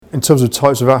In terms of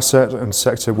types of asset and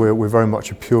sector, we're very much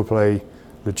a pure play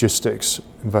logistics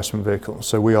investment vehicle.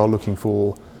 So we are looking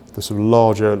for the sort of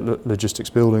larger logistics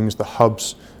buildings, the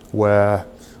hubs where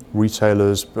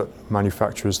retailers, but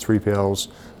manufacturers, 3PLs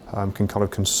can kind of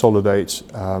consolidate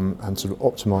and sort of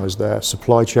optimize their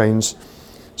supply chains.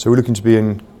 So we're looking to be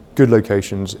in good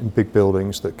locations, in big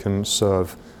buildings that can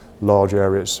serve large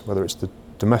areas, whether it's the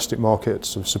domestic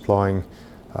markets of supplying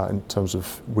in terms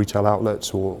of retail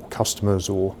outlets or customers,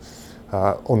 or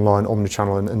online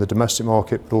omnichannel in the domestic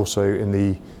market, but also in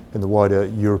the wider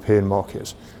European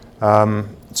market.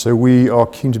 So we are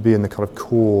keen to be in the kind of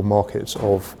core markets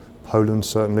of Poland,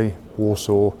 certainly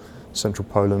Warsaw, central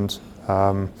Poland,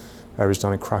 areas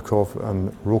down in Krakow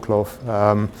and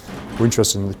Wrocław. We're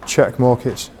interested in the Czech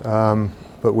market,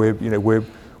 but we're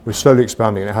slowly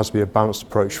expanding, and it has to be a balanced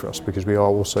approach for us because we are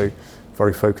also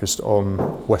very focused on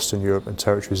Western Europe and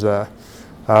territories there.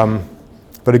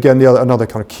 But again, another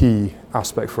kind of key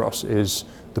aspect for us is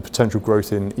the potential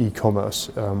growth in e-commerce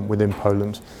within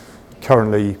Poland.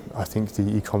 Currently, I think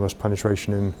the e-commerce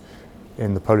penetration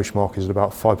in the Polish market is at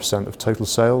about 5% of total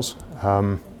sales.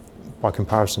 By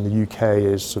comparison, the UK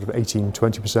is sort of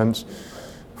 18-20%.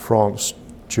 France,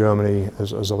 Germany,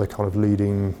 as other kind of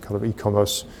leading kind of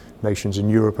e-commerce nations in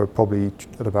Europe, are probably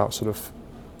at about sort of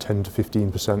 10 to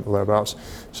 15% or thereabouts.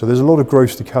 So there's a lot of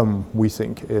growth to come, we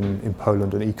think, in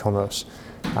Poland and e-commerce.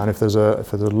 And if there's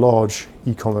a large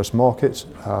e-commerce market,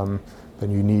 then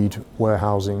you need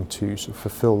warehousing to sort of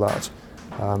fulfill that.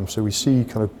 So we see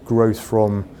kind of growth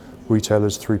from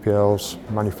retailers, 3PLs,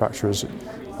 manufacturers,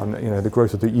 and the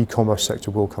growth of the e-commerce sector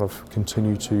will kind of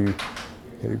continue to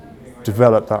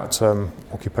develop that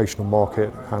occupational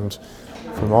market. And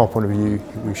from our point of view,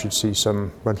 we should see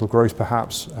some rental growth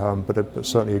perhaps, but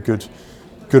certainly a good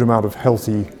amount of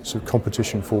healthy sort of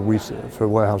competition for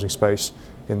warehousing space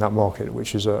in that market,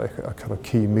 which is a kind of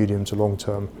key medium to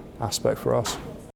long-term aspect for us.